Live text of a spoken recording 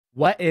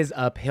What is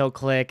up, Hill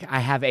Click? I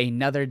have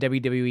another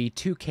WWE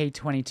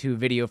 2K22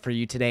 video for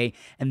you today,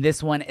 and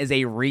this one is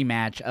a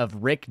rematch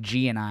of Rick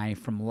G and I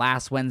from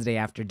last Wednesday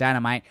after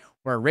Dynamite,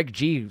 where Rick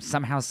G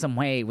somehow, some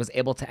way was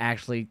able to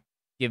actually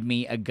give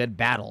me a good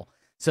battle.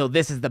 So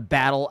this is the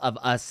battle of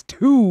us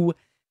two.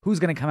 Who's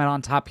going to come out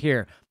on top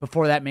here?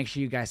 Before that, make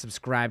sure you guys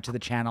subscribe to the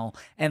channel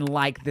and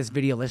like this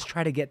video. Let's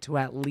try to get to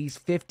at least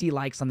 50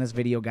 likes on this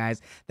video,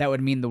 guys. That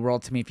would mean the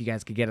world to me if you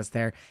guys could get us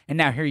there. And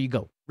now here you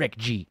go. Rick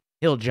G,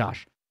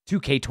 HeelJosh,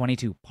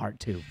 2K22 Part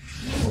 2.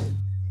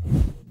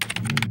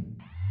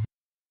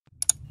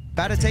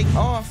 About to take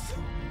off.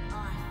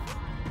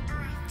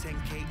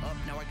 10K up,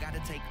 now I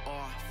gotta take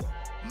off.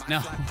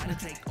 No.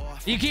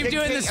 You keep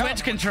doing the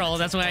switch control.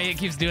 That's why it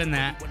keeps doing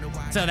that.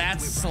 So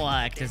that's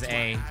select is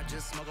A.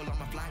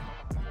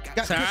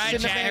 Got So, all right, Christian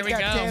in the chat, back, here we got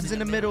go. Tabs in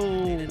the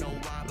middle.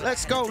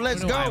 Let's go,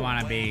 let's Who do I go. want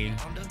to be?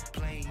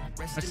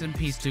 Rest in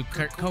peace to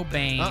Kurt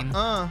Cobain.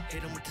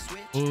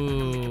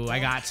 Ooh, I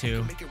got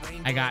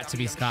to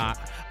be Scott.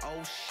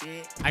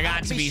 I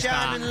got to be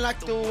shining Scott. like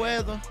the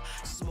weather.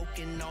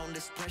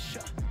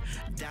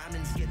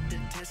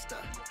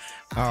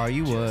 Oh,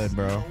 you would,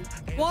 bro.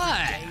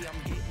 What?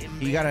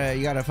 You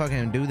gotta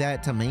fucking do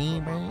that to me,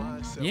 bro.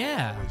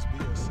 Yeah.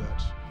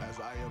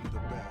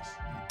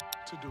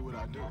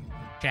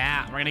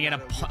 Chat, we're gonna get a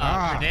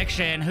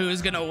prediction.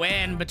 Who's gonna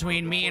win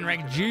between me and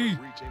Rick G?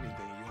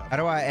 How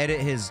do I edit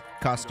his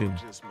costume?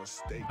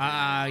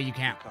 You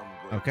can't.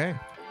 Okay.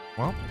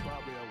 Well,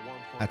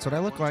 that's what I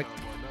look like.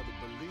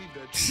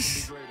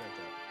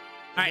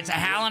 All right, so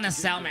Hell in a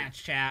Cell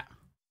match, chat.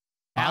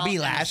 Bobby Hell in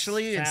a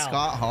Lashley and Cell.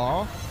 Scott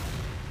Hall.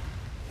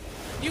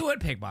 You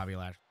would pick Bobby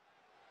Lashley.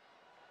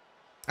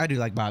 I do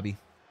like Bobby.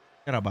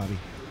 Shout out Bobby.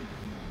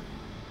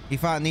 He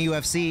fought in the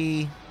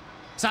UFC.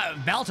 So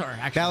Bellator,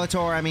 actually.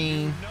 Bellator, I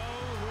mean.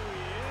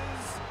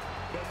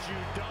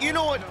 You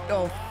know what?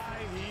 Oh,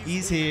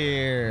 he's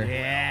here.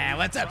 Yeah,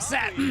 what's up,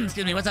 Sad?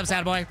 Excuse me, what's up,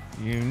 Sad Boy?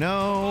 You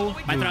know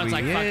My who throat's he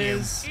like, fuck you.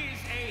 is,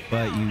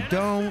 but you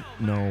don't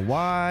know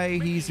why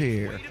he's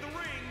here.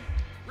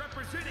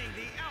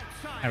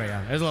 There we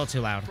go. It was a little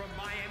too loud.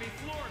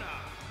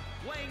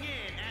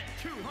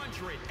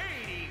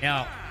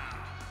 Yo.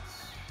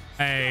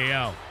 Hey,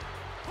 yo.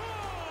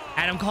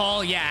 Adam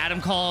Cole? Yeah,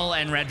 Adam Cole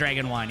and Red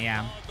Dragon won,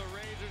 yeah.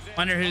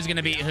 Wonder who's going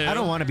to beat who. I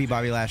don't want to be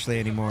Bobby Lashley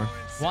anymore.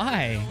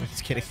 Why? I'm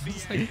just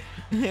kidding.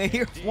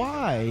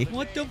 Why?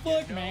 What the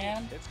fuck,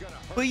 man?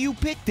 But you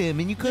picked him,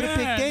 and you could have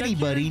Yeah, picked that's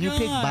anybody, and you your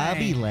picked guy.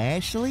 Bobby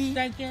Lashley?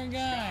 That's your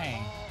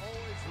guy.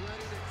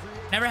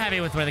 Never happy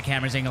with where the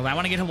camera's angled. I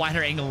want to get a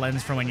wider angle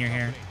lens for when you're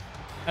here.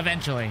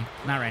 Eventually.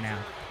 Not right now.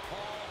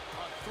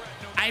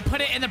 I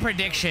put it in the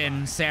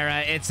prediction,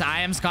 Sarah. It's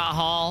I am Scott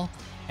Hall,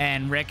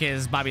 and Rick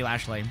is Bobby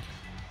Lashley.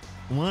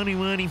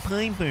 Waddy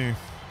Piper.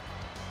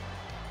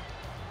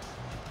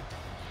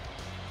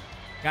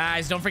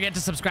 Guys, don't forget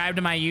to subscribe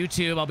to my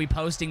YouTube. I'll be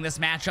posting this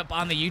matchup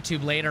on the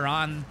YouTube later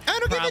on. I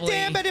don't give a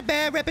damn about a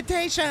bad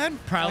reputation.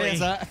 Probably. What is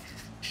that?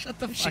 Shut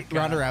the fuck up.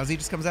 Ronda Rousey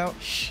just comes out.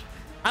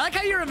 I like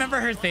how you remember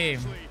her theme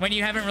when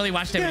you haven't really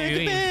watched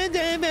WWE.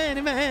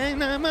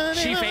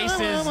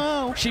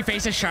 She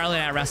faces Charlotte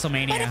at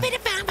WrestleMania.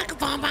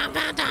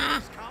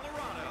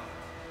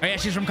 Oh yeah,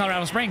 she's from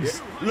Colorado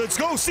Springs. Let's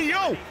go,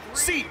 CO!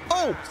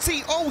 CO!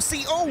 CO!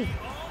 CO!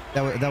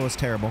 That was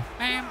terrible.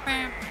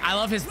 I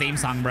love his theme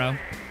song, bro.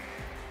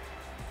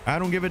 I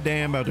don't give a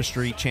damn about the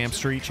street champs.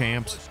 Dude,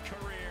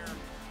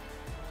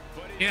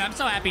 I'm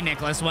so happy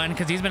Nicholas won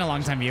because he's been a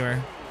long-time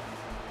viewer.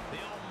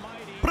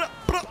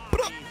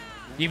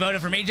 You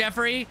voted for me,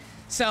 Jeffrey?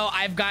 So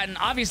I've gotten,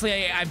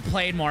 obviously I've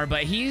played more,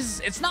 but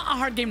it's not a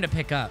hard game to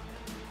pick up.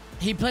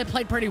 He played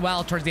pretty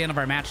well towards the end of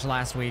our match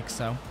last week,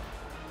 so.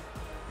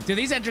 Dude,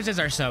 these entrances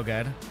are so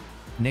good.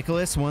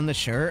 Nicholas won the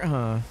shirt,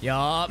 huh?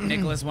 Yup,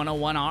 Nicholas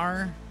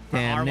 101R. Or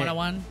Damn,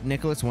 R101.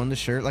 Nicholas won the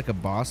shirt like a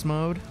boss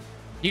mode.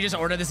 You just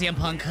order the CM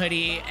Punk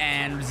hoodie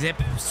and Zip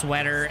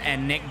sweater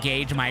and Nick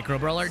Gage micro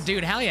brawler.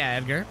 Dude, hell yeah,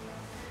 Edgar.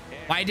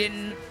 Why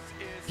didn't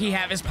he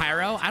have his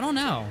pyro? I don't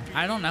know.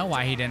 I don't know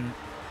why he didn't.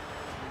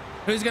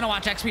 Who's going to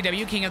watch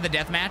XPW King of the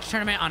Deathmatch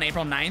tournament on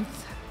April 9th?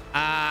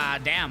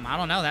 Damn, I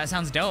don't know. That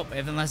sounds dope.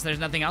 Unless there's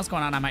nothing else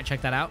going on, I might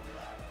check that out.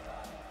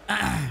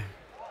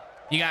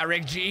 You got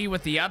Rick G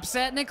with the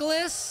upset,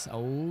 Nicholas?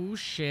 Oh,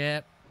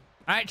 shit.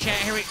 All right, chat,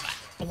 here we...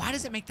 Why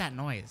does it make that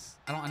noise?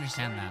 I don't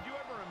understand that.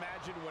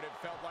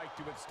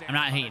 I'm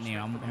not hating you.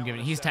 I'm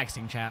giving... He's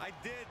texting, chat.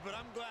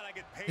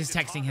 He's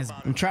texting his...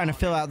 I'm trying to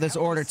fill out this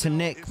order to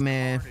Nick,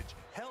 man.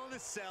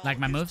 Like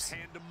my moves?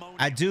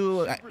 I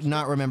do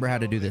not remember how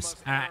to do this.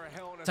 All right.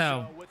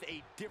 So,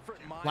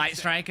 light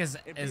strike is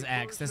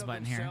X. This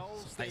button here.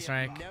 Light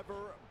strike.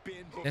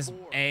 This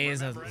A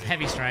is a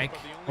heavy strike.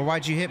 Well,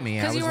 why'd you hit me?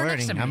 I 'Cause was you were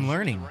next learning. to me. I'm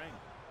learning.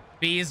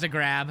 B is to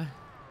grab.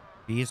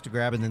 B is to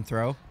grab and then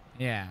throw.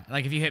 Yeah.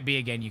 Like if you hit B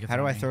again, you can How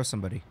do I me. throw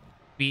somebody?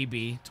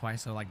 B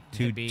twice. So like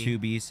Two hit B.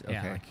 B's. Okay.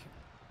 Yeah, like,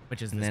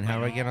 which is And this then how do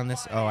I button. get on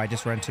this? Oh, I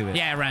just run to it.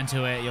 Yeah, run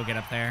to it. You'll get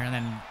up there. And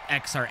then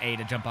X or A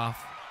to jump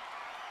off.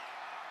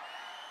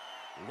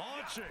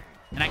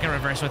 And I can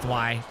reverse with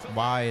Y.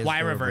 Y is Y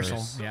the reversal.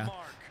 reverse. Yeah.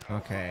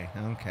 Okay.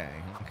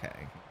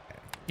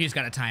 You just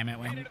gotta time it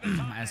when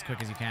as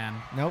quick as you can.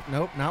 Nope.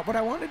 Not what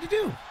I wanted to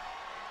do.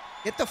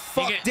 Get the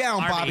fuck down,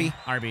 Bobby.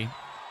 RB.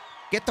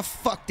 Get the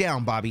fuck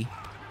down, Bobby.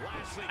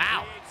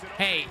 Ow.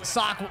 Hey,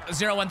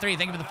 Sock013,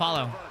 thank you for the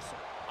follow.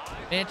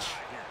 Bitch.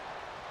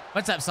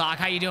 What's up, Sock?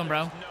 How you doing,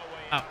 bro?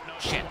 Oh,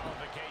 shit.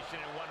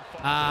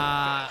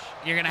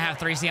 You're gonna have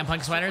 3 CM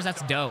Punk sweaters?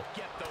 That's dope.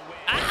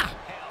 Ah!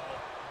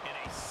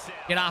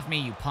 Get off me,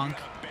 you punk.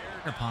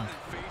 You're a punk.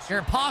 You're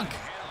a punk.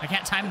 I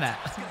can't time that.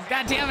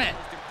 God damn it.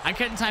 I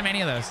couldn't time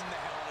any of those.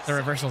 The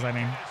reversals, I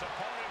mean.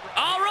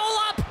 Oh, roll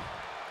up!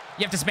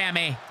 You have to spam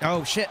A.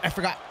 Oh, shit. I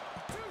forgot.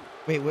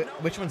 Wait,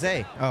 which one's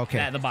A? Oh, okay.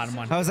 Yeah, the bottom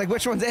one. I was like,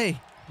 which one's A?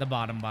 The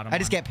bottom I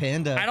just get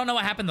pinned. I don't know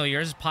what happened, though.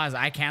 Yours paused.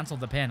 I canceled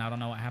the pin. I don't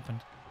know what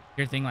happened.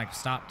 Your thing, like,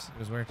 stopped. It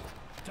was weird.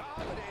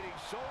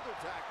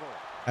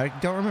 I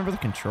don't remember the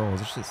controls.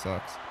 This shit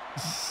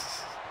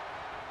sucks.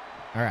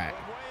 All right.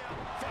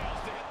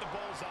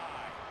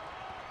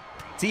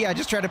 See, I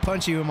just tried to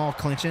punch you. I'm all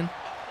clinching.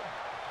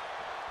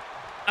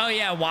 Oh,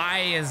 yeah. Y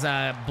is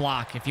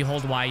block. If you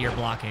hold Y, you're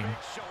blocking.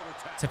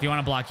 So if you want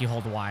to block, you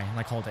hold Y.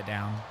 Like, hold it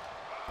down.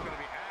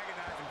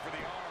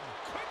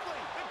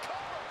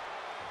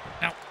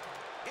 No.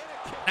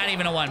 Not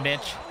even a 1,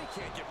 bitch.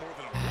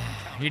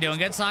 You doing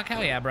good, Sock?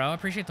 Hell yeah, bro. I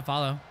appreciate the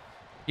follow.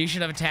 You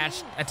should have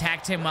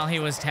attacked him while he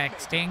was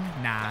texting.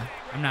 Nah,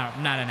 I'm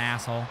not an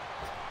asshole.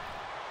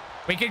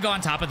 We could go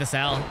on top of the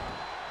cell.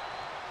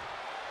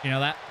 You know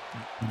that?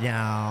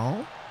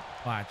 No.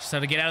 Watch. So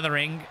to get out of the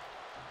ring,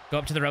 go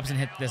up to the ropes and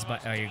hit this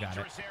button. Oh, you got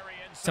it.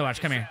 So watch.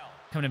 Come here.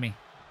 Come to me.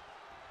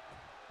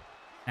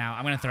 Now,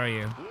 I'm going to throw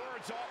you.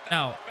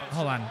 No,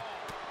 hold on.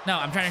 No,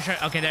 I'm trying to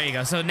show. Okay, there you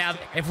go. So now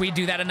if we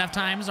do that enough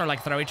times or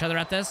like throw each other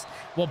at this,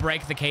 we'll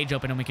break the cage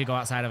open and we could go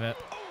outside of it.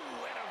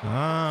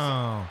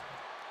 Oh.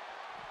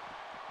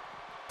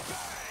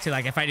 See,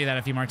 like if I do that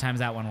a few more times,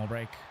 that one will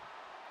break.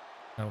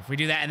 So if we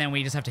do that and then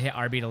we just have to hit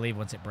RB to leave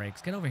once it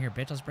breaks. Get over here,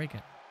 bitch. Let's break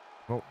it.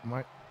 Well,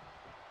 why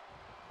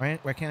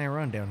can't I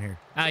run down here?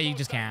 You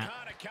just can't.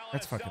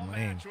 That's fucking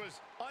lame.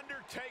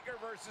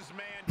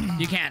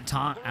 You can't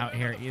taunt out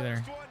here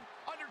either.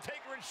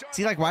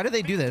 See, like, why do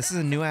they do this? This is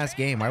a new-ass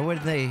game. Why would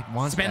they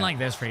want It's been that? like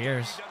this for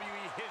years.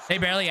 They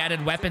barely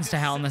added weapons to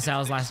Hell in the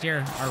Cells last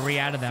year, or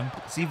re-added them.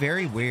 See,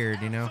 very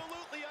weird, you know?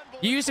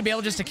 You used to be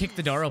able just to kick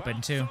the door open,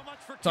 too.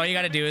 So all you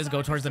got to do is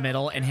go towards the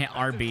middle and hit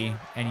RB,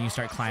 and you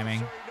start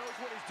climbing.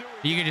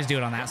 You could just do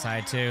it on that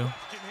side, too.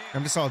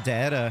 I'm just all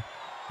dead. There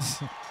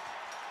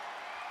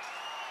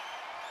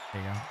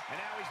you go.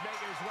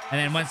 And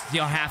then once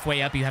you're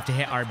halfway up, you have to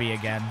hit RB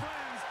again.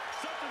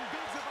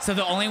 So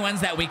the only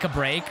ones that we could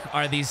break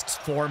are these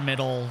 4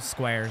 middle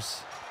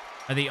squares.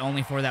 Are the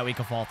only 4 that we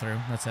could fall through.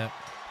 That's it.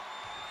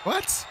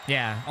 What?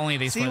 Yeah, only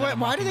these. See, 4 that I'm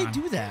why do they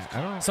walking on. do that?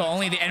 I don't. So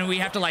only and we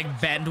have to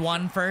like bend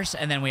one first,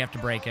 and then we have to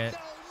break it.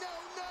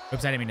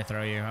 Oops, I didn't mean to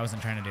throw you. I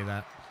wasn't trying to do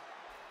that.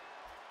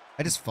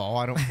 I just fall.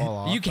 I don't fall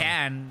off. You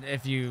can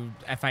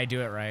if I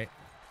do it right.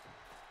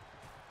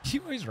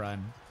 You always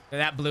run.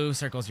 That blue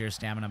circle's your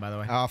stamina, by the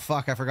way. Oh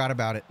fuck! I forgot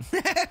about it.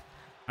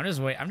 I'm just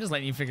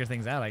letting you figure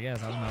things out, I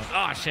guess. I don't know.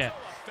 Oh shit!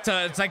 So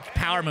it's like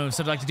power moves.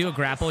 So like to do a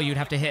grapple, you'd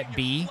have to hit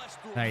B.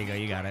 There you go.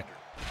 You got it.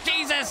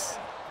 Jesus!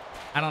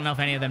 I don't know if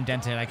any of them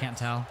dented. I can't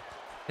tell.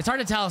 It's hard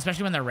to tell,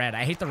 especially when they're red.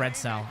 I hate the red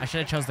cell. I should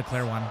have chose the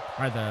clear one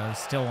or the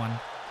still one.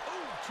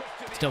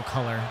 Still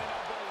color.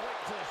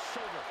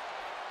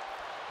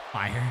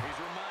 Fire.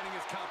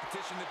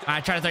 I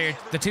tried to throw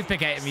the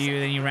toothpick at you,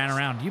 then you ran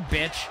around. You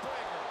bitch.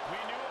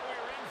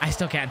 I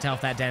still can't tell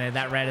if that dented.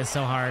 That red is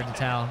so hard to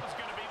tell.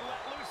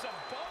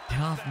 Get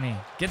off me.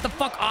 Get the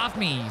fuck off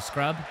me, you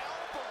scrub.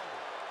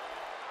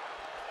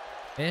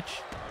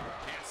 Bitch.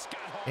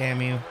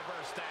 Damn you.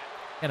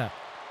 Get up.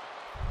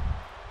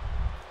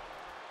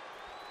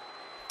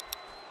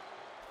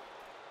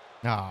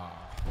 No.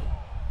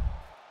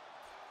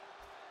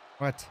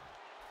 What?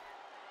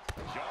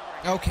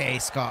 Okay,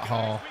 Scott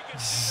Hall.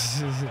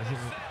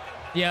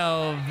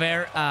 Yo,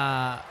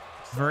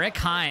 Rick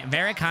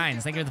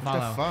Hines. Thank you for the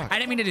follow. fuck? I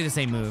didn't mean to do the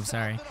same move.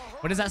 Sorry.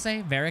 What does that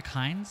say? Rick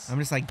Hines? I'm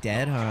just like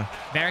dead, huh?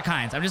 Rick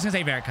Hines. I'm just going to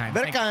say Rick Hines.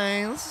 Rick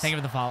Hines. Thank you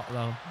for the follow,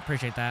 though.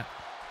 Appreciate that.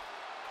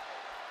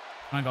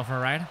 Want to go for a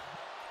ride?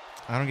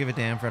 I don't give a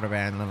damn for the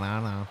band. No.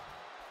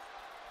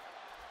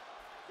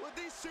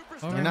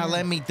 Over You're not here.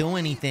 letting me do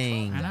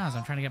anything. I know. So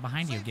I'm trying to get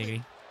behind you,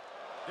 Giggity.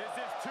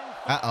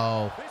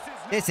 Uh-oh.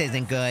 This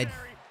isn't good.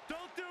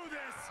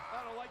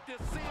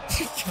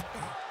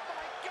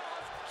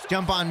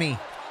 Jump on me.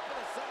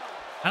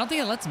 I don't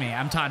think it lets me.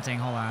 I'm taunting.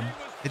 Hold on.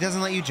 It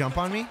doesn't let you jump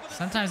on me?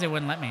 Sometimes it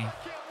wouldn't let me.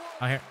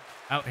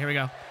 Oh, here we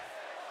go.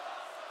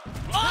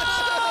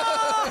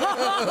 Oh!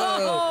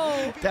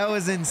 That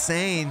was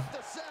insane.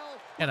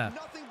 Get up.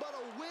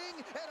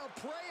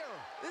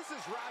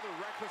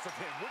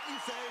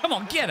 Come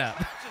on, get up.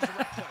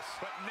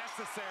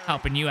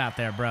 Helping you out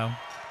there, bro.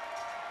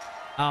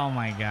 Oh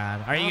my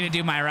God. Are you gonna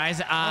do my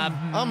rise?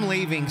 I'm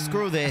leaving.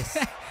 Screw this.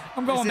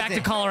 I'm going back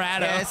to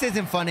Colorado. Yeah, this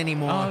isn't fun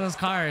anymore. All those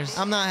cars.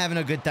 I'm not having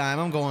a good time.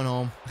 I'm going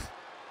home.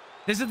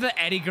 This is the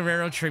Eddie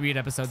Guerrero tribute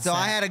episode. So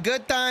I had a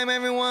good time,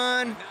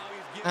 everyone.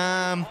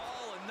 I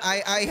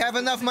have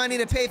enough money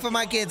to pay for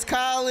my kids'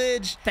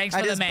 college. Thanks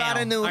for the mail. Bought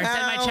a new or send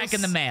my house. check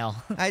in the mail.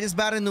 I just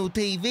bought a new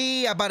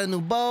TV. I bought a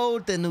new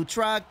boat, a new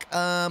truck.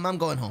 I'm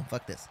going home.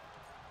 Fuck this.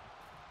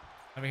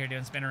 Over here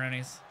doing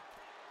spinneroonies.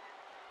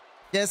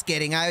 Just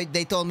kidding.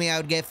 They told me I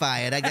would get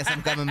fired. I guess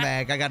I'm coming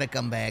back. I gotta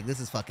come back. This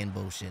is fucking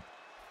bullshit.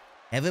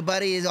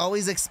 Everybody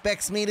always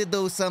expects me to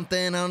do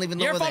something. I don't even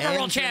know You're where the former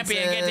world entrance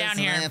champion. Get is, down and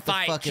here I and have to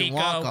fight, fucking Chico.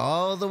 walk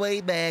all the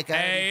way back.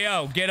 Hey,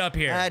 yo, get up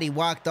here. I already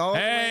walked all the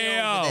way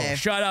over there.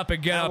 Shut up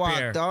and get up here.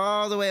 I walked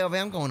all the way over.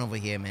 I'm going over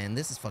here, man.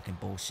 This is fucking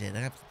bullshit.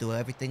 I have to do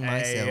everything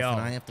myself, yo, and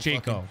I have to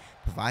Chico. fucking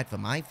provide for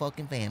my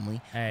fucking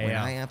family. Hey, when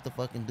yo. I have to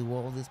fucking do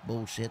all this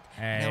bullshit.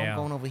 Hey, now yo. I'm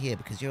going over here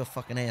because you're a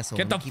fucking asshole.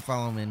 Get And the you keep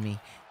following me.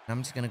 And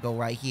I'm just gonna go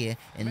right here,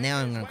 and now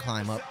I'm gonna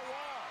climb up.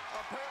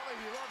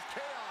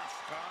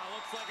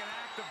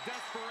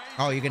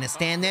 Oh, you're gonna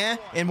stand there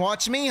and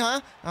watch me, huh?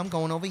 I'm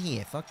going over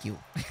here. Fuck you.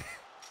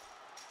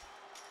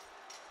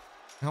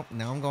 Nope,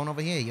 now I'm going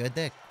over here. You're a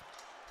dick.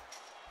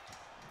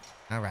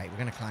 All right, we're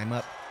gonna climb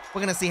up.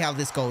 We're gonna see how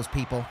this goes,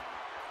 people.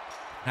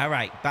 All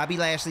right, Bobby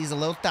Lashley's a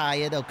little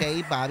tired,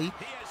 okay, Bobby?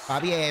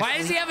 Bobby Ashley. Why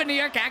does he have a New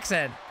York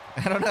accent?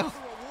 I don't know.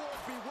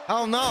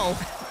 Oh, no.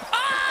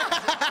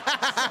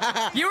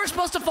 You were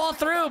supposed to fall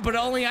through, but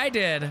only I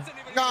did.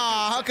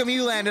 Aw, how come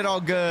you landed all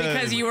good?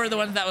 Because you were the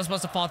one that was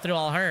supposed to fall through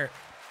all hurt.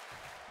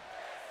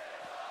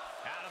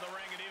 Out of the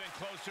ring and even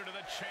closer to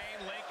the chain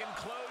link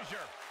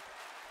enclosure.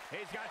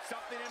 He's got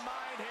something in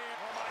mind here.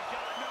 Oh my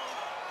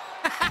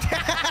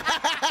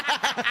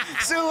God, no.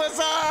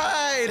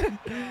 Suicide!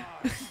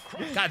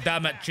 God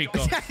damn it, Chico.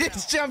 I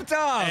just jumped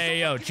off. Hey,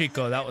 yo,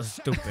 Chico, that was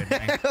stupid,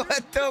 man.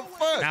 What the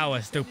fuck? That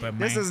was stupid, man.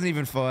 This isn't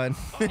even fun.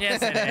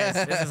 Yes, it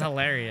is. This is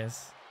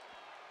hilarious.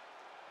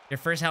 Your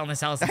first Hell in a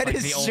Cell is I like the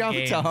just old jumped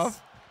games.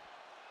 off.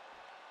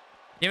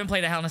 You haven't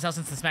played a Hell in a Cell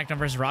since the SmackDown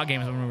vs. Raw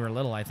games when we were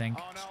little, I think.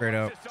 Oh, no, Straight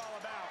up. what's this all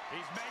about?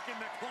 He's making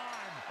the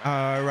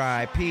climb.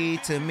 R.I.P.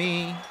 to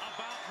me. About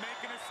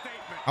making a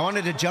statement. I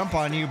wanted to jump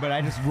on you, but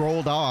I just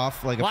rolled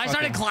off like a Well, I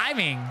started fucking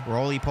climbing.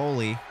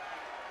 roly-poly. All right,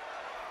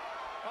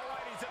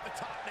 he's at the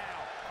top now.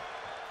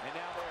 And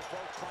now they're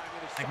both climbing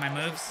the Like my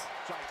side. moves?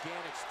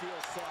 Gigantic steel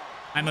cell.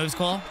 My move's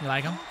cool. You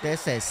like them?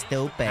 This is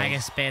stupid. I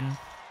can spin.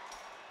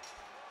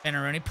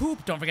 Spinneroonie.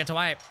 Poop. Don't forget to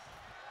wipe.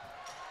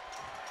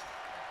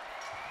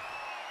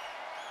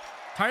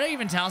 It's hard to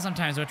even tell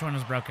sometimes which one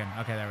was broken.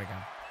 Okay, there we go.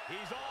 He's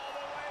all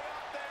the way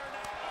up there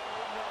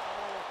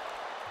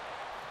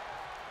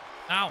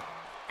now. Ow.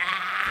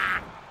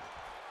 Ah.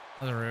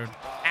 That was rude.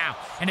 Ow.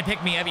 And to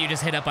pick me up, you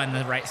just hit up on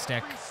the right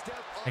stick.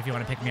 If you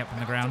want to pick me up from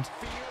the ground.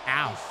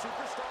 Ow.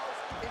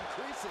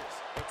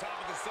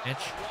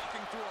 Bitch.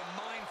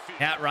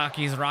 Yeah,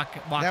 Rocky's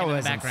walking That in the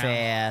wasn't background.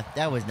 fair.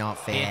 That was not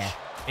fair.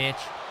 Bitch. Bitch.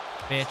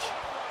 Bitch.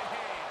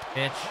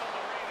 Bitch.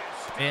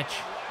 Bitch.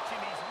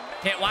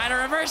 Hit wide or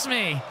reverse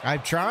me.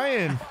 I'm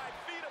trying.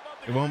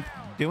 It won't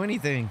do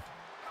anything.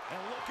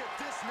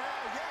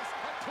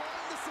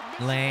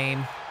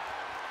 Lame.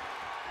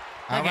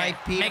 All right,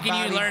 Peter. Making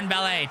you learn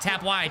ballet.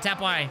 Tap Y.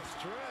 Tap Y.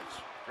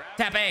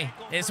 Tap A.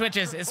 It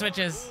switches. It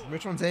switches.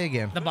 Which one's A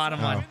again? The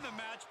bottom one.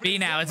 B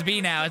now. It's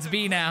B now. It's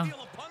B now.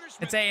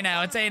 It's A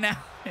now. It's A now.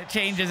 It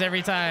changes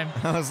every time.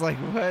 I was like,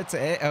 what?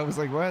 I was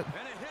like, what?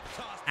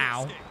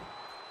 Ow.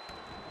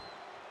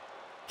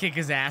 Kick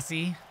his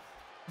assy.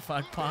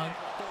 Fuck Pog.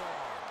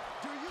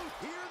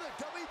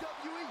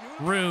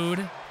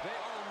 Rude.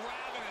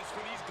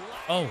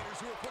 Oh.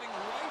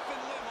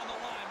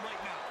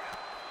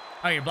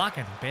 Oh, you're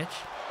blocking, bitch.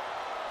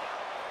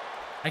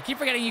 I keep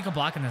forgetting you can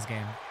block in this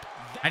game.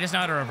 I just know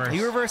how to reverse.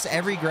 You reverse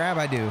every grab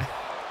I do.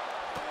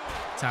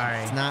 Sorry.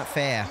 It's not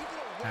fair.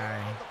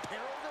 Sorry.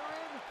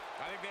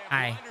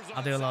 Hi.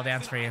 I'll do a little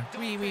dance for you.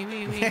 Wee, wee,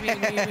 wee, wee, wee,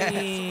 wee,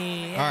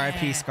 wee.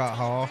 R.I.P. Scott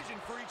Hall.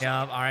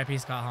 Yup, R.I.P.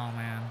 Scott Hall,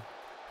 man.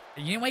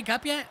 You didn't wake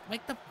up yet?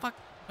 Wake the fuck.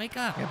 Wake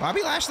up. Yeah,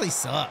 Bobby Lashley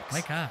sucks.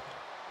 Wake up.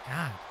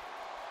 God.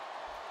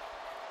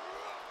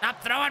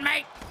 Stop throwing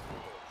me.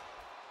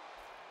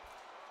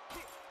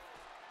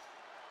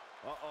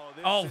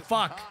 Oh,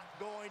 fuck.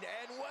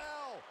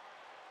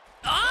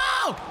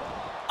 Oh!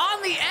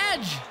 On the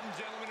edge!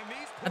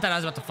 I thought I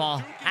was about to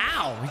fall.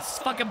 Ow! He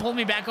just fucking pulled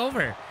me back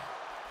over.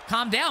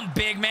 Calm down,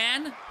 big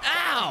man.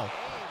 Ow!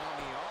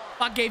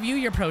 Fuck gave you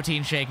your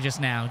protein shake just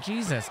now.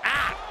 Jesus.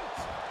 Ah!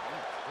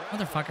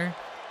 Motherfucker.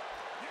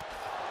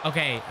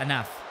 Okay,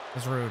 enough. It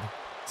was rude.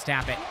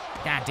 Stop it.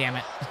 God damn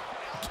it.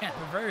 I can't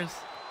reverse.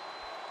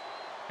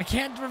 I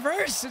can't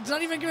reverse. It's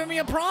not even giving me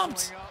a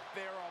prompt.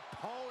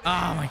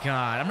 Oh my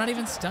god. I'm not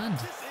even stunned.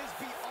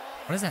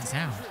 What is that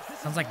sound?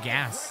 Sounds like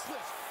gas.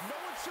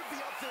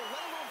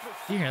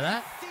 Do you hear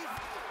that?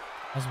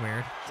 That was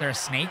weird. Is there a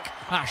snake?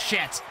 Oh,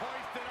 shit.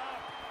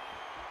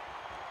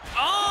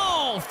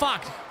 Oh,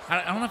 fuck.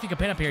 I don't know if you can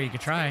pin up here. You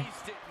could try.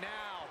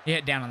 You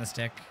hit down on the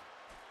stick.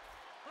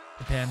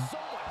 The pin.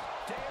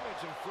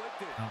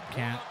 Oh,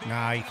 can't.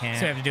 No, you can't.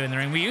 So we have to do it in the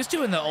ring. We used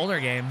to in the older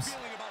games.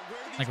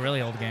 Like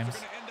really old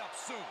games.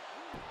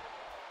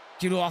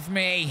 Get off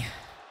me.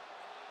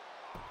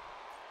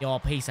 You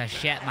old piece of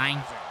shit,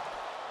 man.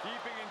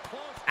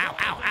 Ow,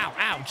 ow, ow,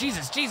 ow.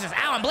 Jesus, Jesus.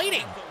 Ow, I'm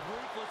bleeding.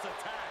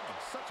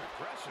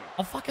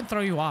 I'll fucking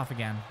throw you off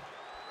again.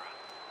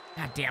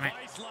 God damn it.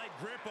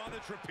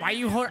 Why are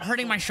you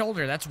hurting my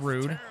shoulder? That's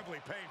rude.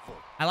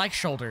 I like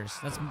shoulders.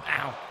 That's...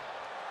 Ow.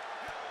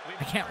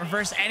 I can't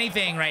reverse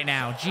anything right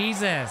now.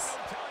 Jesus.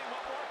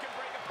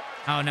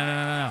 Oh, no, no,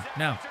 no,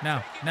 no, no,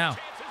 no, no.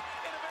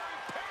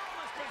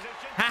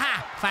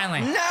 Haha,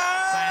 finally.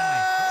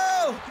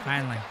 No!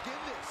 Finally.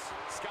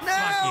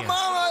 No,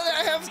 Mama,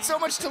 I have so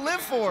much to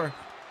live for.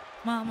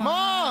 Mama,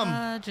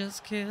 Mom!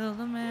 Just killed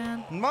a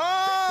man.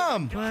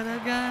 Mom! Put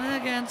a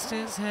gun against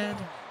his head.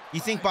 You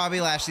think Bobby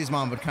Lashley's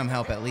mom would come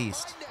help at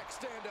least?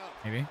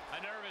 Maybe.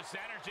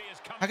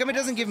 How come it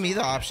doesn't give me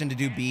the option to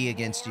do B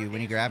against you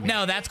when you grab me?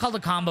 No, that's called a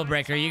combo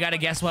breaker. You got to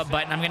guess what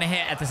button I'm going to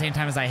hit at the same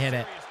time as I hit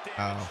it.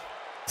 Oh.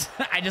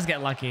 I just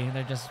get lucky.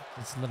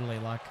 It's literally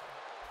luck.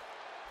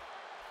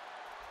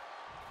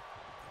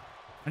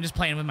 I'm just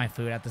playing with my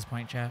food at this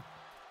point, chat.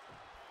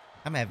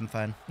 I'm having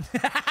fun.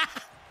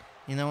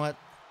 You know what?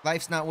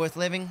 Life's not worth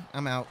living.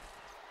 I'm out.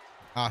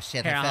 Oh,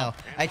 shit, Here, I fell.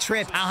 I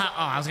tripped.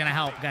 I was going to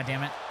help. God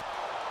damn it.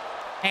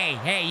 Hey,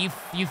 hey,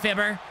 you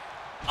fibber.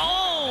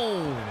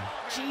 Oh,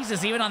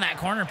 Jesus, even on that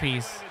corner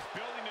piece.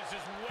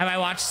 Have I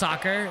watched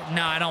soccer?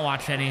 No, I don't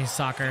watch any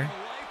soccer.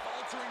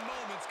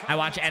 I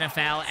watch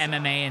NFL,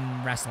 MMA,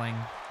 and wrestling.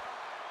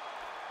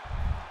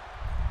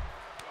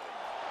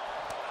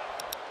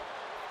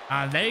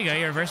 There you go.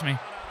 You reversed me.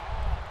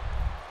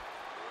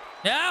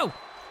 No!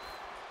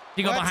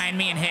 You go behind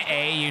me and hit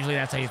A. Usually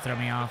that's how you throw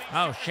me off.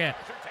 Oh, shit.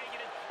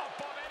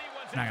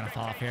 I'm not going to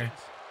fall off here.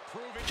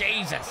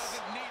 Jesus.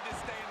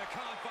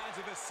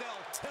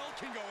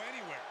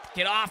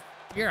 Get off.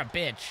 You're a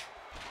bitch.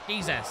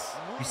 Jesus.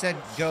 You said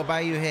go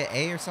by you hit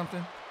A or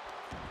something?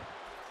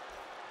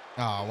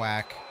 Oh,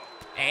 whack.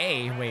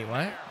 A? Wait,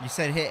 what? You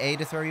said hit A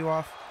to throw you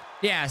off?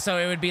 Yeah, so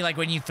it would be like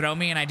when you throw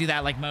me and I do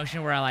that like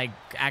motion where I like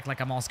act like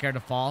I'm all scared to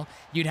fall,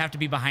 you'd have to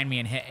be behind me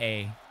and hit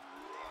A.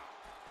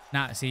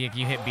 Not, see,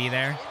 you hit B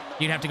there.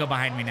 You'd have to go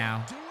behind me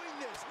now.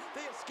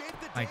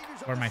 Like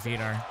where my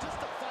feet are.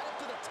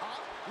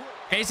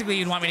 Basically,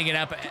 you'd want me to get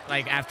up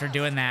like after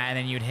doing that and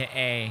then you'd hit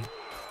A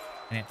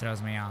and it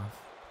throws me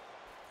off.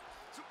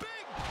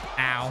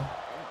 Ow.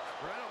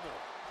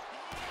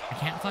 I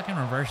can't fucking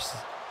reverse.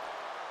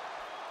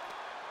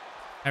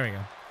 There we go.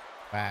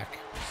 Whack.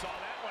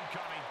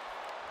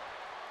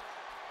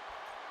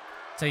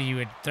 So you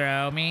would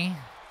throw me.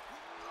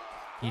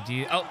 You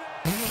do. Oh,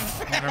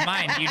 never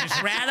mind. You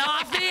just ran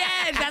off the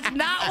edge. That's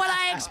not what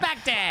I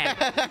expected.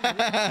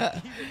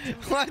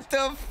 What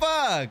the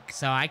fuck?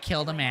 So I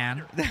killed a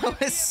man. That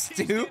was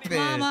stupid.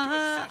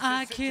 Mama,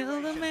 I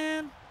killed a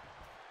man.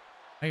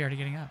 Oh, you're already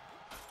getting up.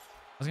 I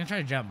was going to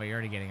try to jump, but you're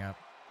already getting up.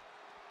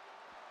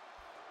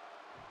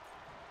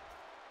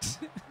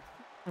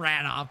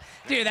 Ran off.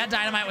 Dude, that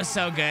dynamite was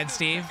so good,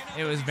 Steve.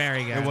 It was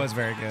very good. It was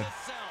very good.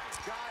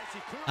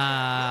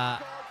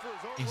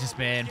 You've just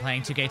been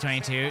playing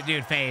 2K22.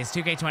 Dude, FaZe,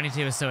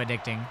 2K22 is so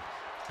addicting.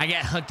 I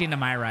get hooked into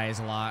my rise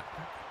a lot.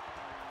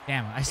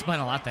 Damn, I spun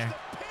a lot there.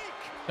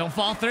 Don't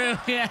fall through.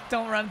 Yeah,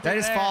 don't run through. Did I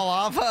just there. fall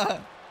off?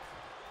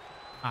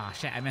 Oh,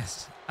 shit, I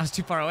missed. I was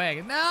too far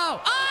away. No!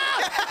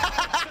 Oh!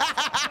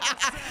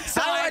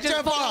 So How do I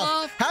jump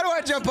off? How do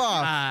I jump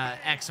off?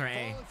 X or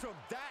A.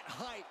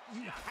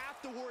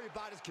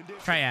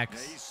 Try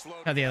X.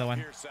 Try the other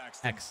one.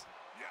 X.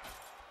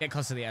 Get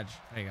close to the edge.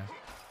 There you go.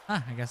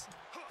 Huh, I guess.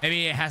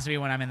 Maybe it has to be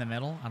when I'm in the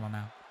middle. I don't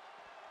know.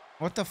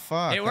 What the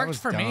fuck? It worked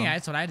for me.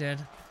 That's what I did.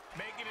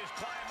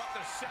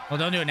 Well,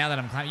 don't do it now that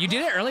I'm climbing. You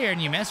did it earlier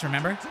and you missed,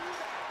 remember?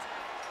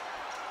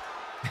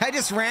 I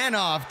just ran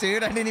off,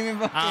 dude. I didn't even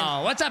fucking...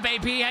 Oh, what's up,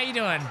 AP? How you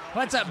doing?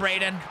 What's up,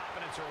 Brayden?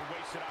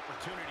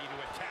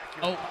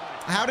 Oh.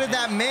 How did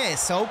that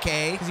miss?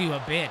 Okay. Because you a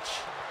bitch.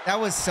 That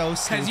was so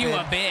stupid. Because you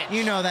a bitch.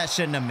 You know that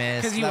shouldn't have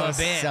missed. Because you that a was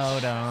bitch. so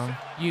dumb.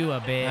 You a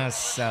bitch. That was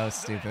so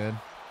stupid.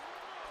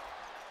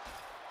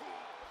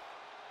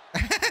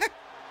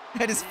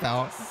 I just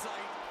fell.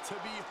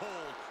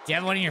 You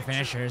have one of your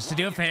finishers. To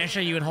do a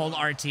finisher, you would hold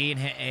RT and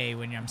hit A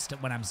when I'm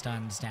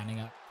stunned standing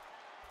up.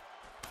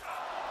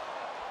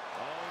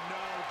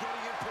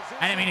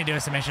 I didn't mean to do a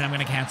submission. I'm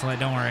going to cancel it.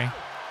 Don't worry.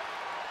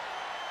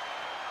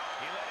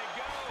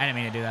 I didn't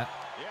mean to do that.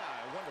 Yeah,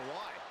 I wonder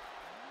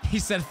why. He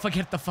said,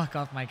 "Get the fuck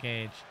off my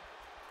cage."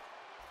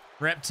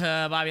 Rip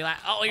to Bobby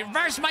Lashley. Oh, he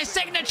reversed my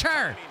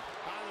signature.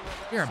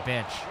 You're a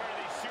bitch.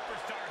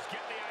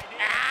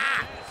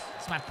 Ah!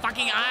 It's my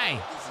fucking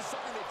eye.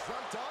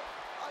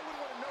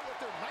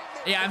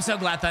 Yeah, I'm so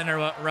glad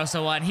Thunder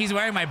Rosa won. He's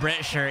wearing my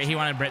Brit shirt. He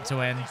wanted Brit to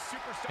win.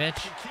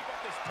 Bitch.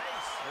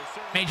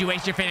 Made you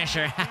waste your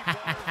finisher.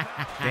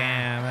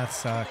 Damn, that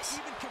sucks.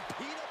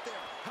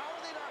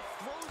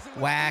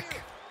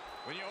 Whack.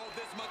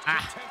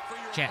 Ah,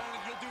 shit.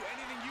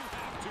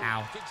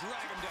 Ow.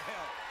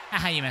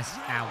 Haha, you missed.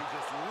 Ow.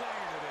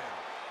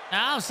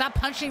 No, stop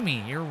punching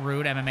me. You're a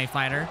rude MMA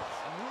fighter.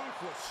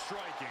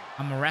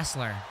 I'm a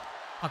wrestler.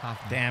 Fuck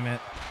off. Damn it.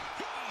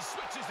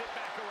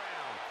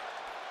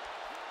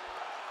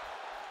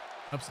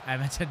 Oops, I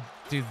meant to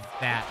do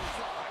that.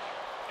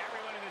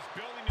 Everyone in this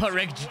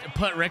building is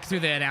Put Rick through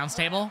the announce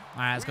table. All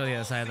right, let's go to the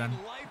other side then.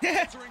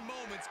 Life-altering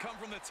moments come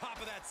from the top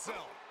of that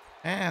cell.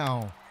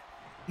 Ow.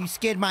 You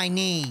skid my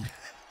knee.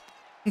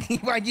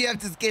 Why'd you have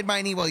to skid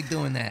my knee while you're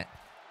doing that?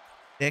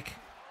 Dick.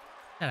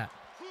 Shut up.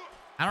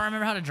 I don't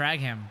remember how to drag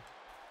him.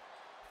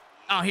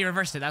 Oh, he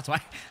reversed it. That's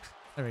why.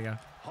 There we go.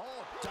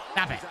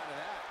 Stop it.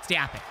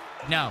 Stop it.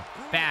 No.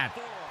 Bad.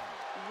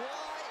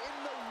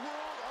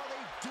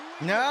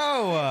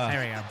 No.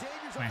 There we go.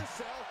 Come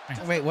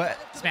here. Wait, what?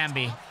 Spam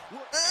B.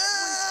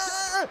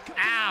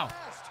 Ow.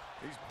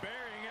 He's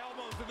burying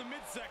elbows in the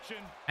midsection.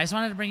 I just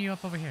wanted to bring you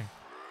up over here.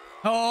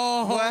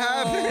 Oh, What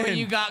happened?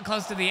 You got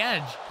close to the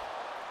edge.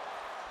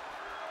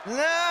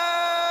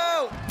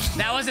 No.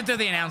 That wasn't through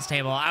the announce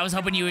table. I was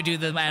hoping you would do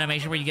the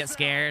animation where you get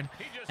scared,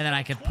 and then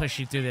I could push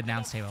you through the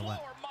announce table.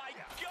 But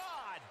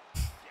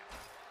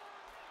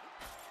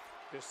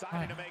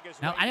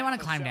no, I didn't want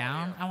to climb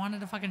down. I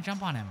wanted to fucking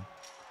jump on him.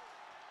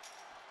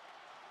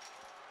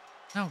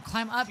 No,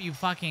 climb up, you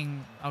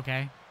fucking...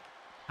 Okay.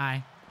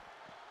 Hi.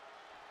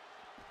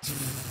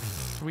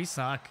 We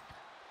suck.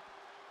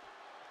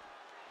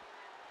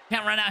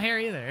 Can't run out here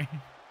either.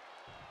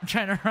 I'm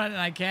trying to run and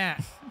I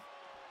can't.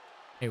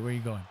 Hey, where are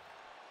you going?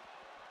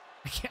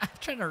 I can't. I'm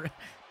trying to...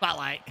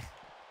 Spotlight.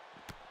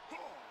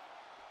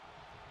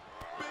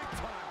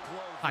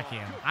 Fuck you.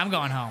 I'm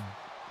going home.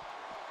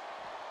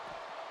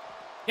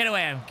 Get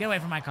away. Get away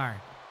from my car.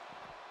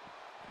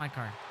 My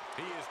car.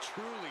 He is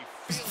truly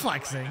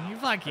Flexing. You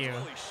fuck you.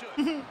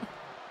 Can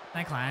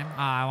I climb?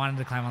 Oh, I wanted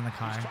to climb on the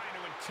car.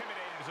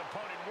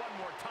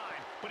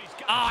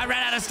 Oh, I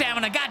ran out of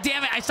stamina. God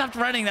damn it. I stopped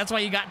running. That's why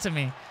you got to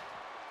me.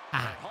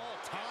 Ah.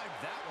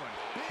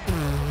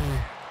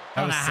 I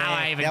don't know how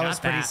I even got that. That was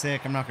pretty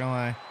sick. I'm not going to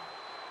lie.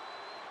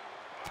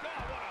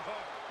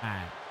 All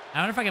right. I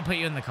wonder if I can put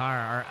you in the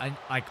car or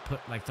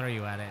like throw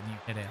you at it and you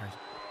hit it.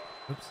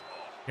 Or... Oops.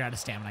 You're out of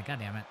stamina. God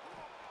damn it.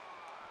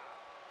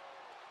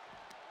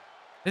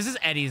 This is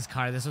Eddie's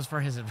car. This was for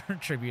his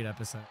tribute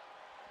episode.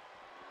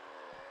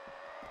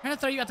 I'm trying to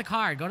throw you at the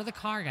car. Go to the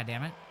car,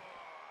 goddammit.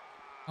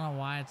 I don't know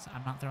why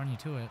I'm not throwing you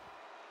to it.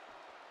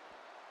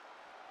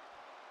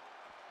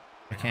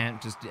 I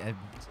can't. Just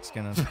it's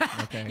gonna.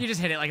 Okay. You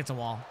just hit it like it's a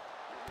wall.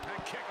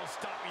 That kick will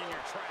stop me in your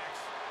tracks.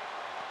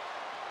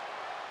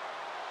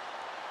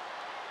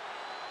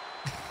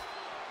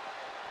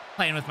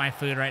 Playing with my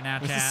food right now,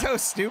 chat. This is so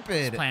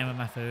stupid. Just playing with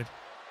my food.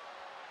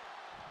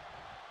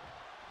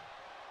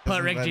 Put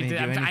Doesn't Rick let G me through.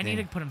 do I need to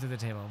anything. put him through the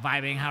table.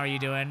 Vibing. How are you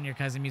doing? Your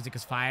cousin music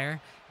is fire.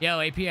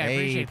 Yo, AP, I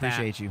Hey,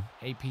 appreciate you.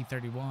 that. AP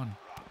 31.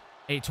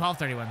 Hey,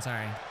 1231.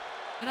 Sorry.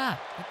 Get up.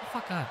 Get the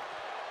fuck up.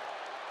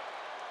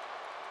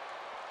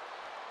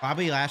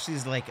 Bobby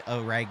Lashley's like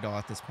a ragdoll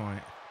at this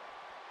point.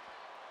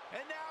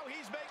 And now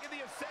he's making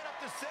the ascent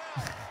up the cell.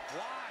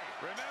 Why?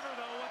 Remember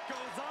though, what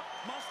goes up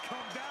must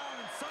come down,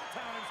 and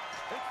sometimes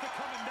it's the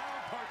coming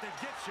down part that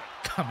gets you.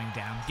 Coming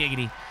down.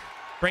 Giggity.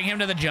 Bring him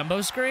to the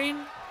jumbo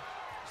screen?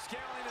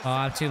 Oh,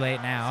 I'm too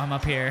late now. I'm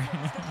up here.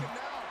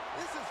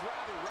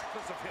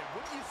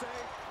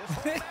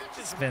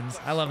 Spins.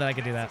 I love that I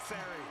could do that.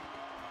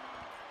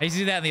 I used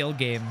to do that in the old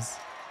games,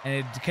 and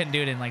it couldn't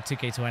do it in like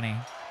 2K20. He's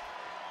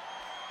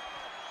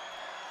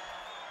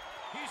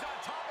on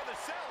top of the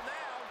cell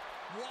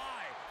now.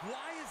 Why?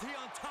 Why is he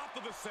on top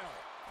of the cell?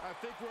 I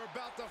think we're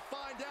about to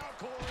find out,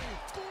 Corey.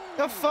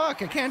 The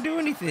fuck? I can't do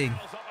anything.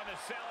 Up on the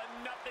cell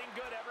and nothing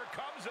good ever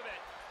comes of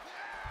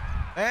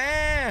it.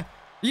 Eh.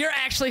 You're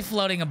actually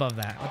floating above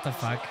that. What the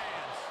fuck?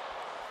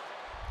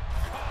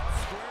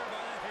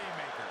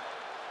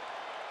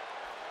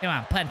 Come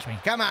on, punch me.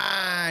 Come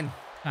on.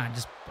 Come on,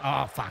 just...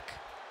 Oh, fuck.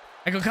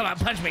 I go, come on,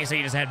 punch me, so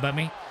you just headbutt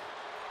me.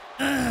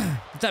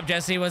 What's up,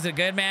 Jesse? Was it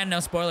good, man? No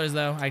spoilers,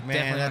 though.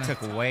 Man, that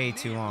took way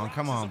too long.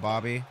 Come on,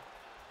 Bobby.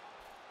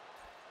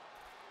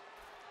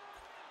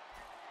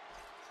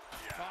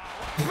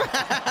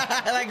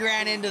 I like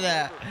ran into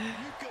that.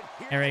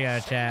 Here we go,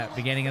 chat.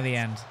 Beginning of the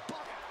end.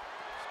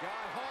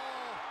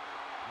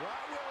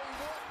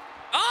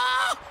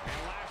 Oh!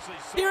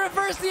 He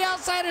reversed the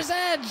outsider's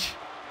edge.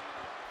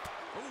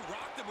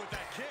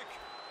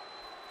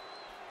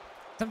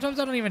 Sometimes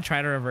I don't even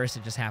try to reverse.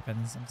 It just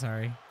happens. I'm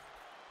sorry.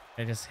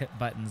 I just hit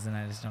buttons and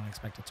I just don't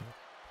expect it to work.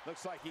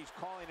 Looks like he's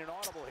calling an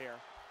audible here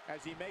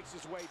as he makes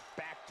his way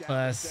back down.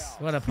 Plus.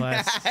 What a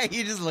plus.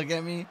 You just look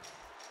at me.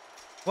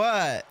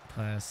 What?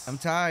 Plus. I'm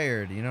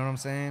tired. You know what I'm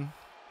saying?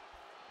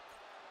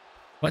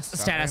 What's the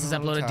status? Is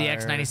uploaded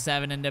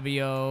DX97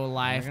 NWO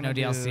live, no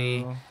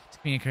DLC.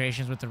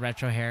 Communications with the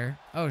retro hair.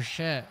 Oh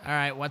shit. All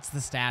right, what's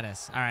the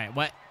status? All right,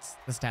 what's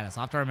the status?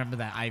 I'll have to remember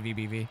that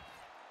IVBV.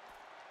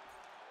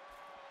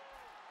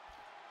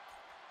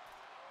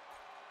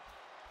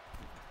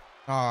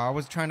 Oh, I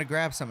was trying to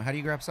grab something. How do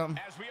you grab something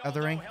out of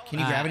the ring? Can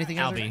you grab anything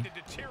out of the ring?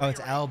 Oh, it's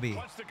LB.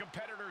 Once the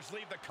competitors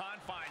leave the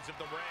confines of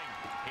the ring,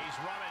 he's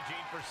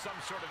rummaging for some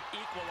sort of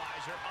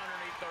equalizer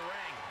underneath the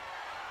ring.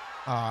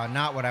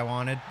 Not what I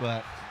wanted,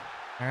 but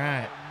all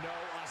right.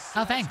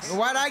 Oh, thanks.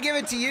 Why'd I give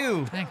it to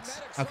you? Thanks.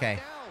 Okay.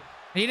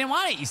 You didn't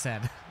want it, you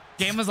said.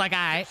 Game was like, all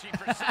right.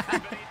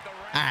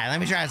 All right, let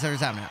me try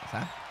something else,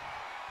 huh?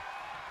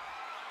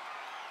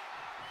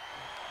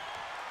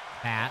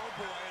 Matt.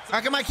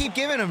 How come I keep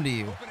giving them to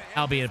you?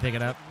 I'll be to pick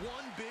it up.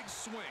 One big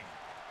swing.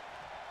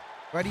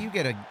 Why do you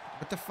get a...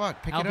 What the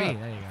fuck? Pick it up. LB,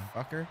 there you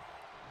go. Fucker.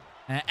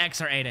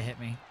 X or A to hit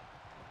me.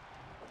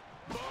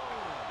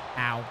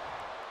 Ow.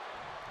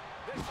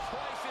 This place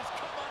is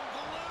come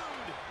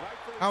unglued. Right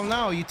for the Oh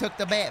no, you took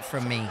the bat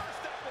from me.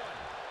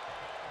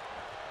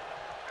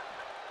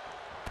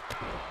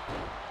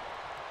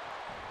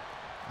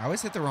 I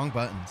always hit the wrong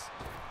buttons.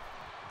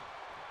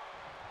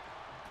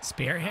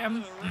 Spear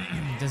him?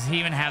 Does he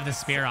even have the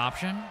spear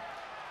option?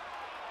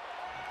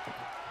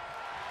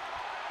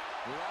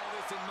 With all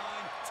this in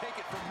mind, take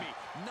it from me.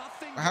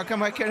 Nothing. How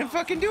come I couldn't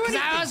fucking do Because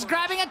anything? I was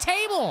grabbing a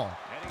table.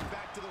 Heading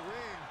back to the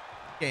ring.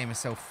 Game is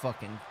so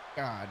fucking...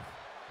 God.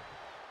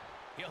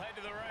 He'll head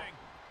to the ring.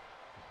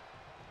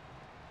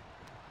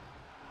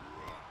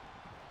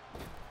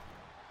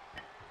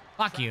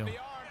 Fuck you. The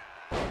arm.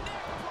 It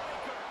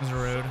was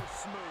rude.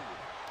 Smooth.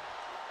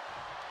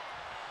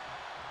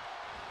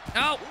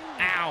 Oh,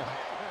 ow.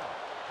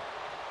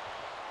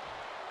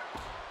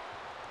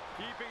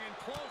 Keeping in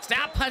close.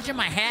 Stop punching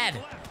my head.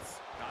 Now, this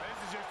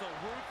is just a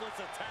ruthless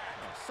attack.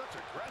 Such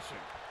aggression.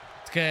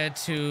 It's good.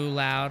 Too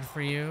loud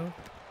for you.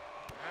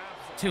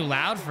 Too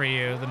loud for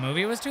you. The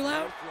movie was too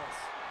loud?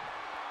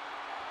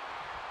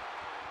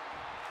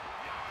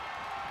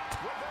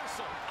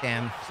 Reversal.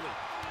 Damn.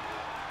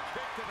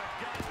 Kick to the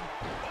gut. Ooh,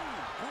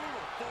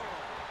 brutal forearm.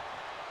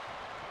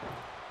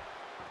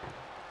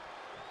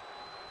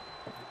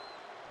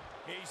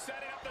 He's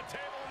setting up the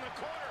table in the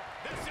corner.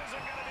 This isn't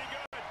going to be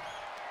good.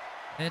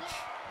 Bitch.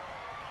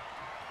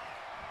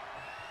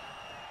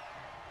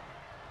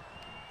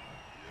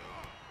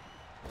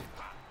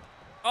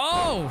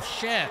 Oh,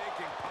 shit. Taking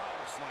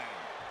power slam.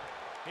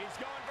 He's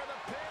going for the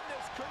pin.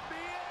 This could be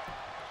it.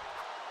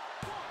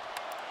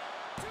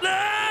 Ah! No,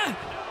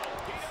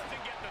 he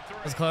doesn't get the three.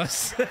 That was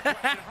close. How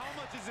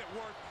much is it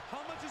worth?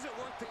 How much is it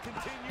worth to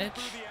continue Bitch,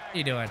 through the what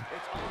you doing?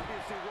 It's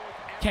obviously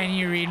worth Can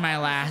you read my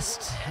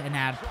last an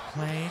ad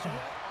played?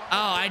 Oh,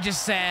 I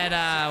just said,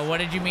 what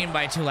did you mean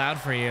by too loud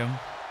for you?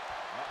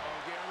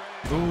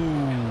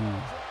 Ooh.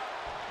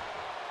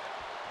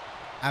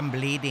 I'm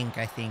bleeding,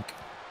 I think.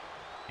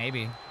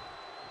 Maybe.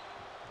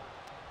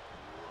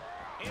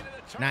 into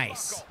the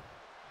Nice. turnbuckle.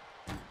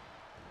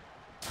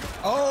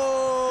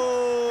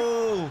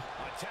 Oh!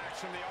 Attacks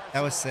from the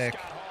That was arsenal of sick.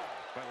 Scott Hall,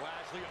 but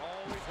Lashley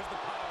always has the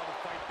power to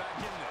fight back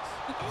in this.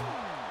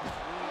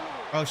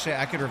 Oh shit,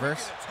 I could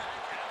reverse. attack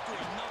after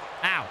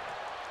another. Ow.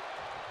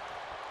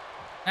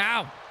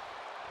 Ow.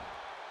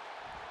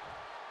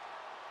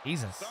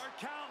 Jesus. Start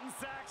counting,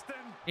 Saxton.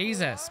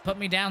 Jesus. Put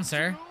me down,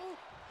 sir.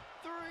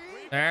 2,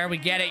 3. Sir, we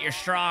get it. You're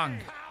strong.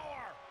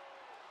 Power.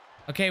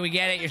 Okay, we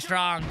get it. You're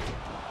strong.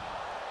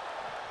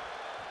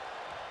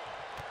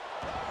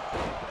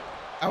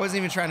 I wasn't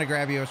even trying to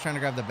grab you. I was trying to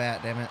grab the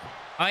bat, damn it.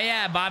 Oh,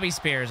 yeah. Bobby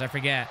spears. I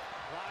forget.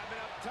 Climbing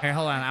up top. Here,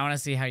 hold on. I want to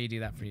see how you do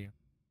that for you.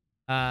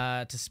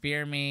 To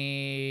spear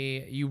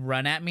me, you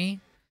run at me.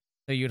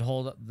 So you'd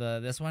hold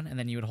this one, and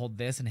then you would hold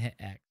this and hit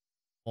X.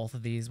 Both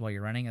of these while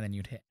you're running, and then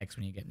you'd hit X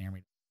when you get near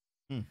me.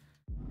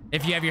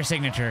 If you have your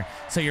signature.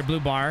 So your blue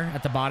bar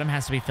at the bottom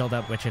has to be filled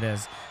up, which it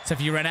is. So if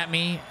you run at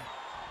me,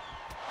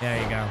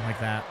 there you go, like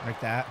that.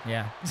 Like that.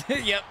 Yeah.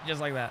 Yep, just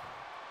like that.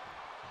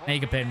 Now you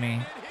can pin me.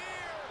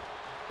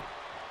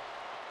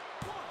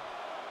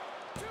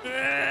 Thought he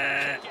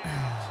had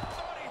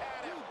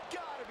him. You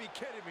gotta be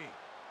kidding me.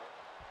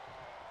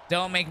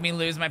 Don't make me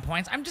lose my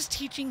points. I'm just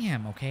teaching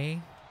him, okay?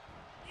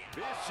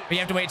 Vicious. But you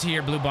have to wait till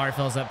your blue bar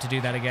fills up to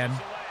do that again.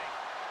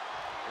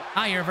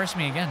 Ah, you reversed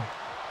me again.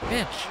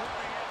 Bitch.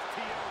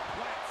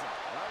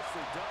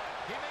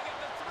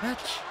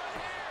 Bitch.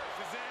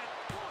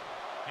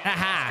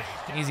 Haha.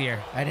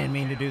 Easier. I didn't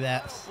mean to do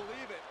that.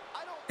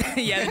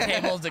 Yeah, the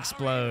tables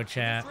explode,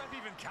 chat.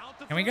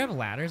 Can we grab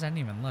ladders? I didn't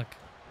even look.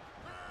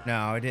 No,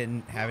 I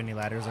didn't have any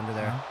ladders under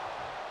there.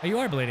 Oh, you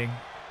are bleeding.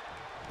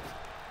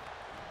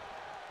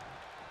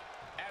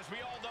 As we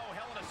all know,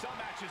 Hell in a Cell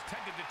matches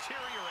tend to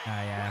deteriorate.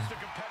 Oh, yeah. once the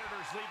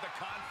competitors leave the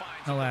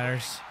confines No of the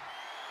ladders. ring.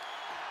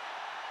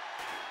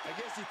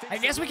 I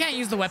guess we can't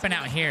use the weapon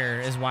out here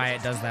is why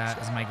it does that,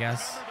 is my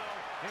guess. Remember,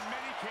 though, in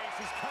many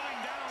cases, coming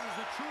down is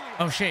the truly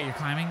Oh, shit, you're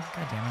climbing?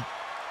 God damn it.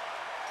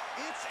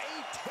 It's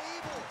a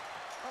table.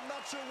 I'm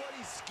not sure what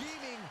he's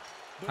scheming.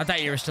 I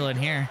thought you were still in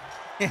here.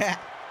 Yeah. all right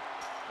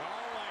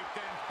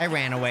then. I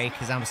ran away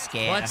because I'm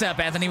scared. What's up,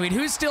 Anthony Weed?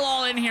 Who's still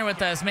all in here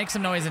with us? Make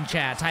some noise in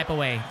chat. Type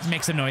away.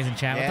 Make some noise in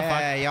chat. What the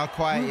fuck? Yeah, y'all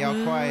quiet,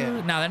 y'all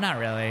quiet. No, they're not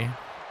really.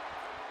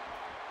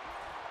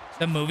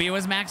 The movie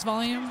was max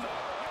volume?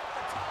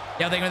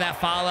 Yo, thank you for that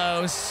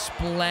follow.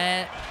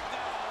 Split.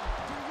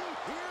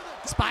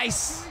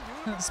 Spice.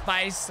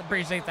 Spice.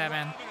 Appreciate that,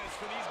 man.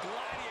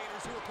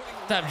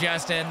 What's up,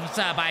 Justin? What's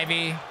up,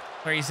 Ivy?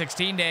 For your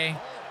 16 day.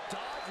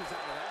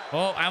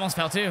 Oh, I almost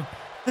fell too.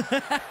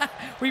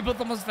 We both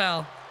almost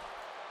fell.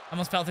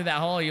 Almost fell through that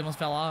hole. You almost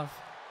fell off.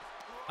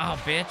 Oh,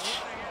 bitch.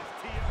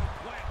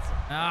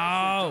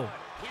 Oh.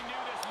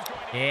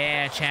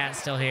 Yeah, chat's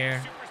still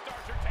here.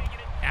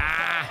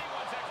 Ah.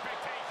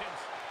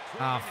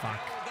 Oh, fuck.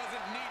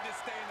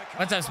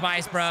 What's up,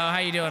 Spice, bro? How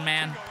you doing,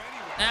 man?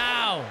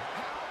 No!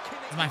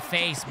 It's my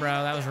face, bro.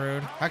 That was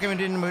rude. How come it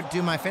didn't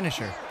do my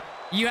finisher?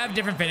 You have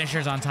different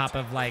finishers on top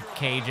of, like,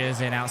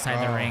 cages and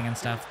outside the ring and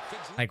stuff.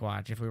 Like,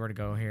 watch. If we were to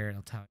go here,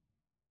 it'll tell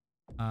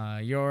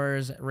you.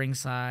 Yours,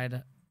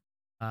 ringside,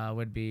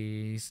 would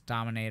be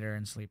Dominator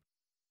and Sleeper.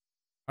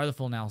 Or the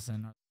full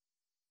Nelson.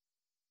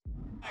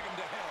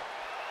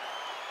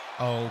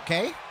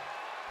 Okay.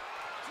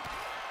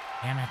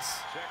 Damn it.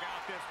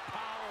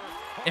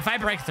 If I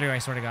break through, I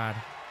swear to God.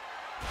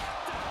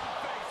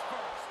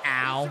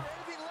 Ow.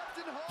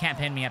 Can't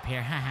pin me up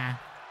here. Haha.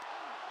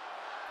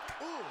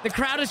 The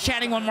crowd is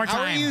chanting one more time.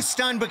 How are you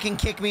stunned but can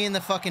kick me in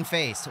the fucking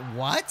face?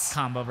 What?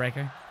 Combo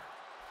breaker.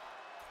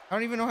 I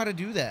don't even know how to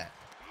do that.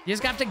 You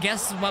just have to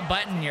guess what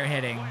button you're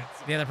hitting.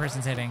 The other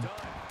person's hitting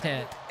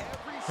to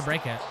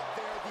break it.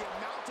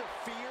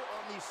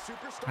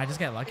 I just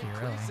get lucky,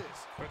 really.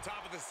 The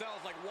top of the cell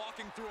is like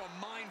walking through a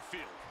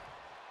minefield.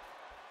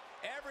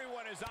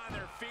 Everyone is on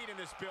their feet in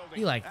this building.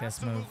 You like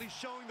this move.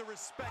 Showing the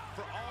respect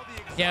for all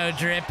the Yo,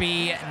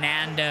 Drippy,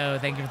 Nando,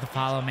 thank you for the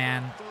follow,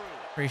 man.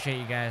 Appreciate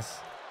you guys.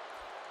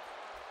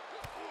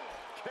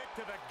 kick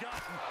to the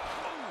gut.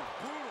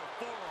 Brutal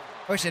forearm.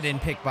 I wish I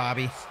didn't pick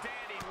Bobby.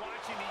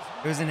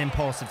 It was an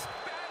impulsive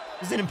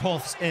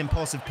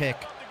pick.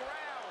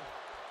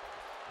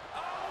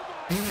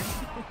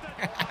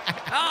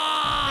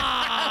 Ah!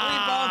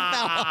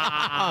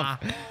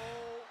 We both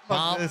fell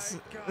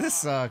off. This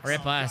sucks.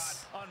 Rip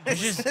us.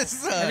 This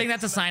sucks. I think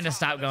that's a sign to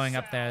stop going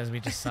up there, as we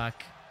just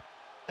suck.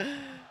 Did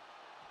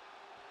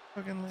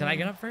I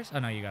get up first? Oh,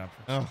 no, you got up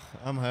first. Oh,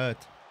 I'm hurt.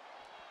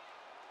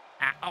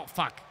 Ah, oh,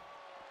 fuck.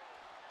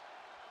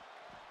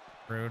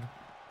 Rude.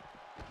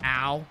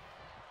 Ow.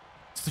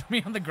 Threw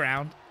me on the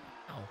ground.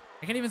 Ow.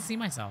 I can't even see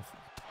myself.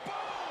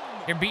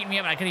 You're beating me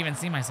up, and I couldn't even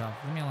see myself.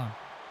 Leave me alone.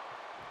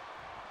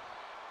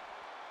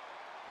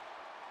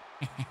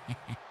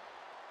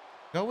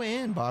 Go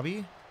in,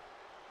 Bobby.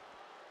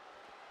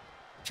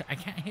 I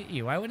can't hit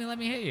you. Why wouldn't it let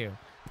me hit you?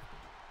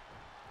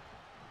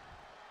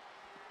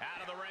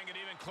 Out of the ring and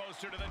even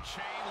closer to the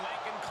chain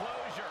link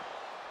enclosure.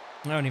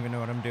 I don't even know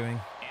what I'm doing.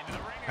 Into the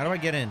ring. How do I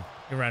get in?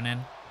 You run in.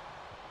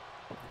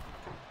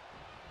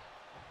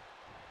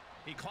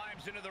 He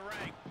climbs into the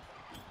ring.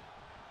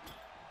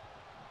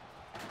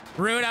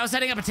 Rude, I was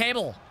setting up a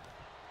table.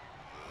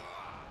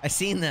 I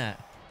seen that.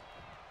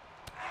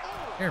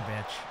 Here,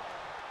 bitch.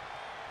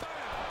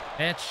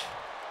 Bitch.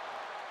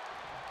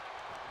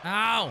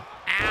 Ow.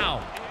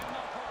 Ow.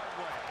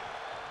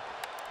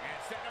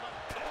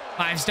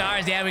 5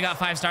 stars. Yeah, we got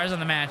 5 stars on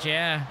the match.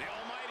 Yeah. The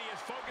Almighty is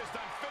focused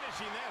on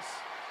finishing this.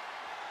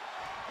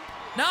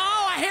 No,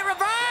 I hit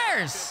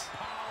reverse.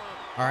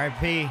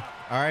 R.I.P.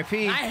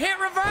 R.I.P. I hit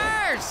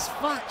reverse.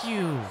 Fuck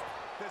you.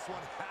 This one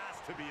has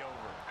to be over.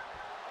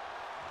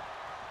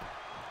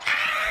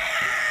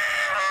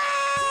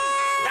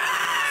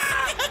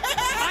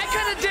 I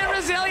could have did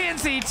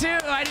resiliency too.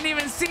 I didn't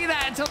even see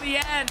that until the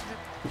end.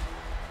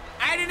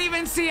 I didn't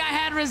even see I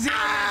had resiliency.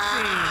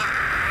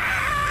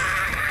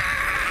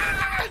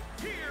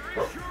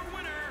 Here is your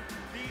winner,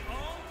 the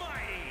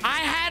Almighty. I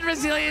had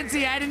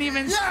resiliency. I didn't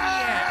even see it.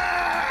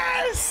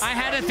 I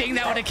had a thing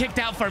that would have kicked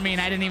out for me,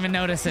 and I didn't even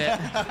notice it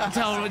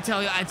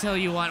until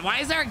you won. Why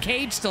is our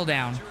cage still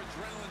down?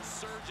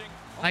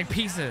 Like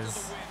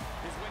pieces.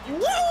 Woo!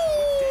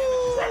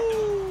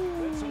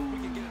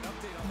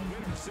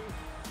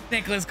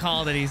 Nicholas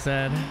called it, he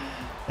said.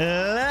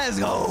 Let's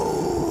go.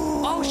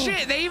 Oh,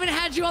 shit. They even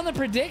had you on the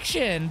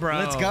prediction, bro.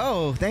 Let's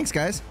go. Thanks,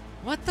 guys.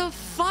 What the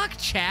fuck,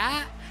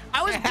 chat?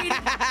 I was beating...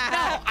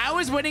 No, I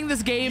was winning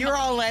this game. You're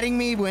all letting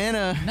me win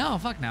a... No,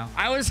 fuck no.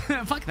 I was...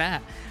 Fuck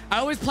that.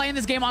 I was playing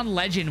this game on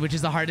Legend, which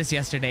is the hardest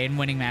yesterday, and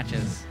winning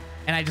matches.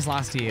 And I just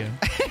lost to you.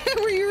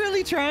 Were you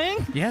really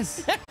trying?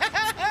 Yes.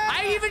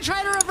 I even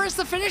tried to reverse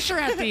the finisher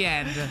at the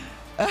end.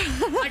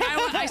 Like,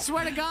 I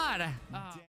swear to God.